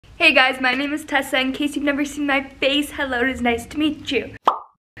Hey guys, my name is Tessa. In case you've never seen my face, hello, it is nice to meet you.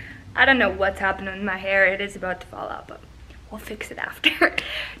 I don't know what's happening with my hair. It is about to fall out, but we'll fix it after.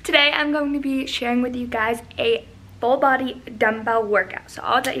 Today I'm going to be sharing with you guys a full body dumbbell workout. So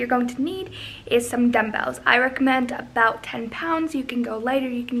all that you're going to need is some dumbbells. I recommend about 10 pounds. You can go lighter,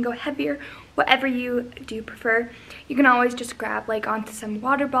 you can go heavier, whatever you do prefer. You can always just grab like onto some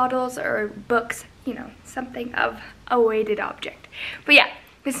water bottles or books, you know, something of a weighted object. But yeah,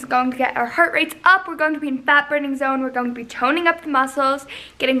 this is going to get our heart rates up. We're going to be in fat burning zone. We're going to be toning up the muscles,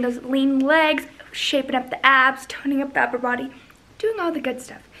 getting those lean legs, shaping up the abs, toning up the upper body, doing all the good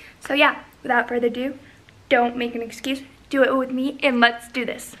stuff. So yeah, without further ado, don't make an excuse. Do it with me and let's do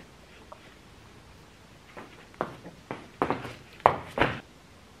this.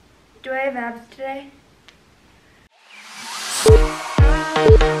 Do I have abs today?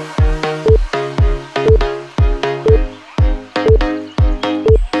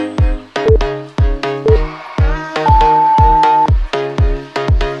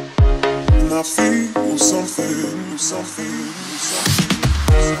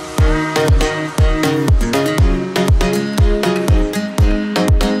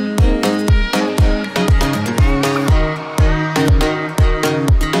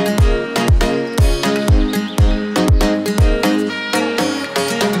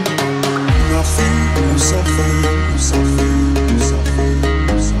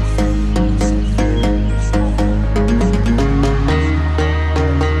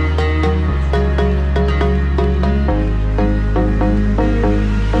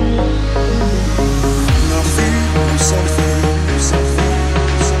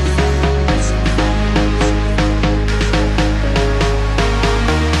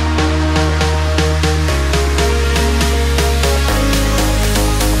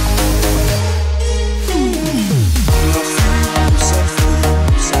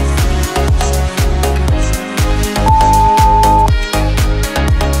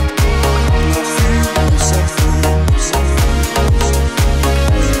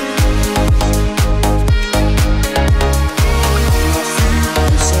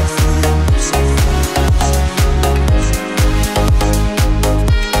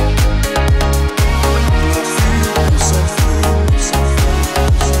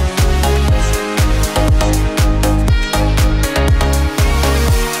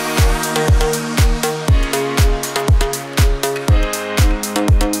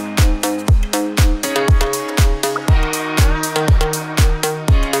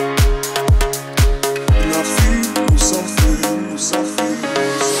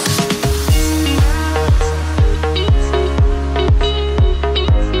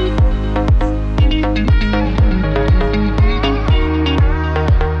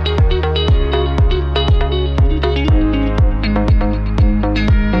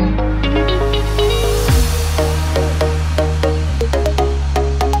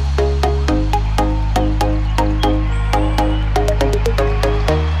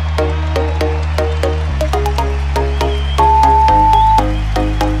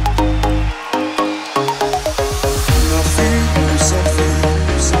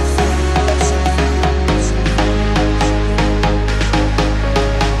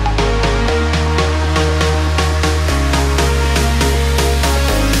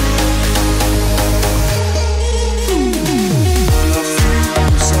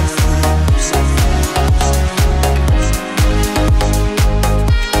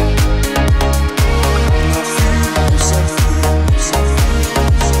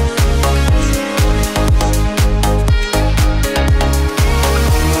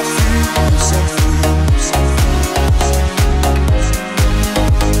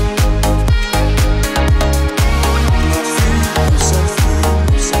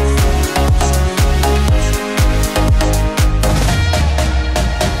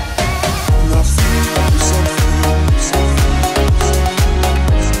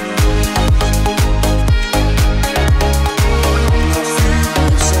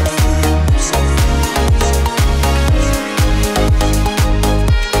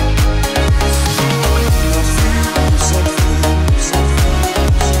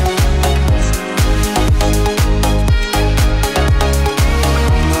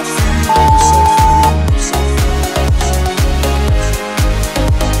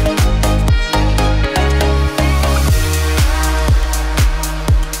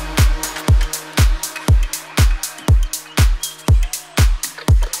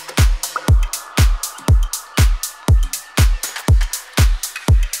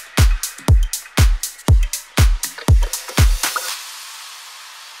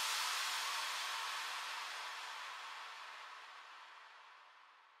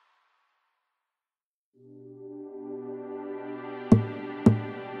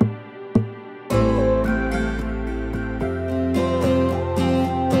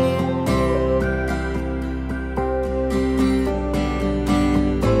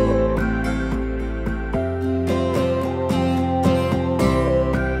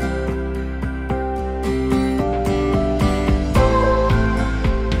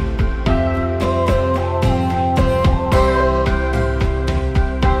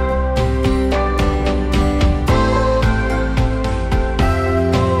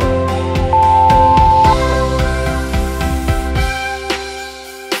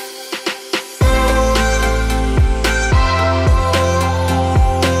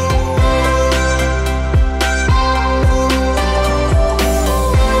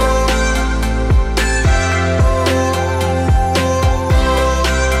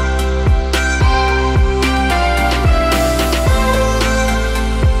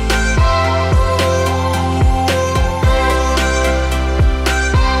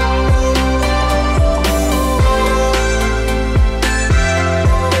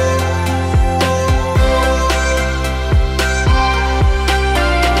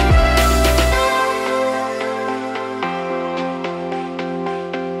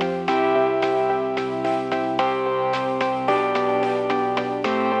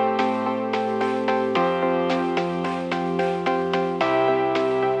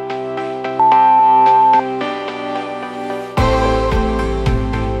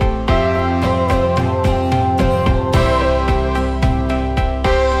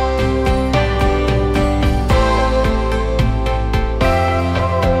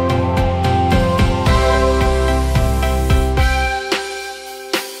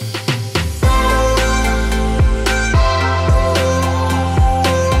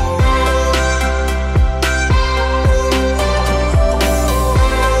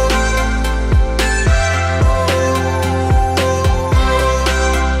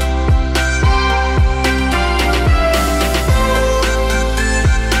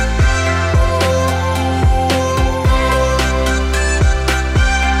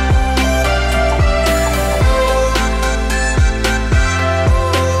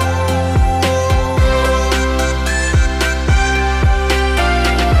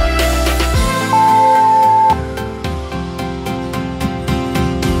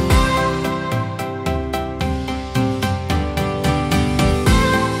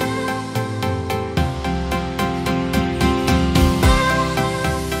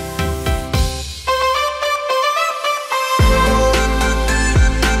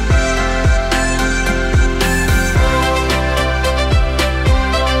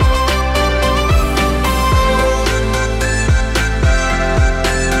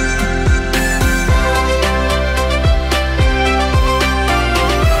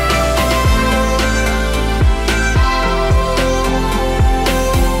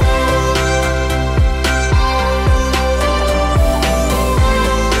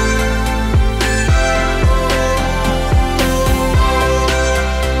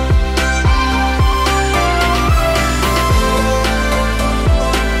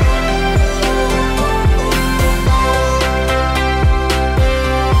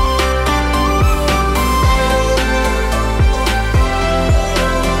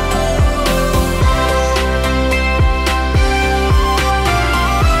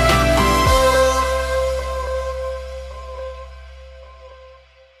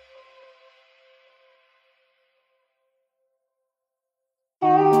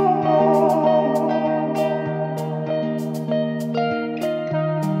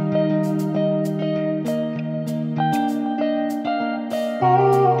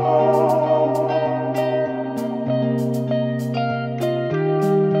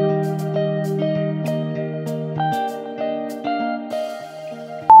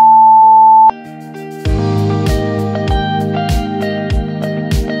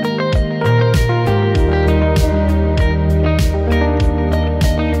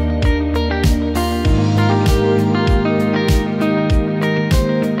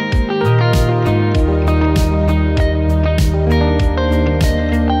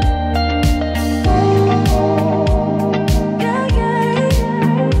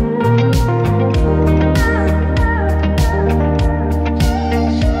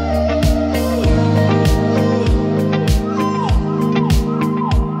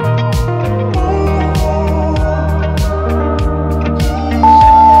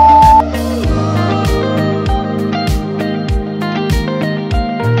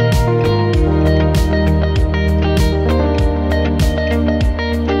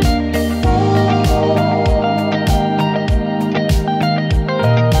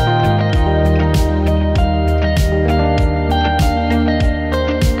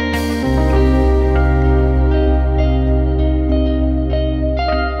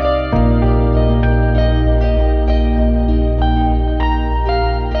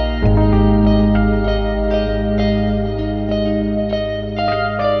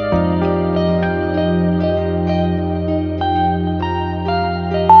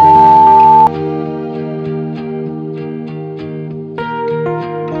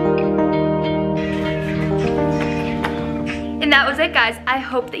 that was it, guys. I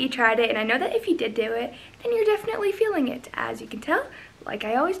hope that you tried it, and I know that if you did do it, then you're definitely feeling it. As you can tell, like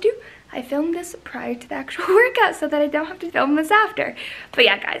I always do, I filmed this prior to the actual workout so that I don't have to film this after. But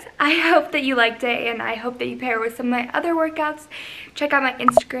yeah, guys, I hope that you liked it, and I hope that you pair with some of my other workouts. Check out my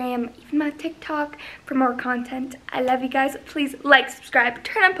Instagram, even my TikTok for more content. I love you guys. Please like, subscribe,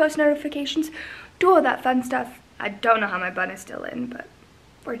 turn on post notifications, do all that fun stuff. I don't know how my bun is still in, but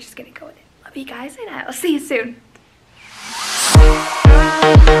we're just gonna go with it. Love you guys, and I'll see you soon.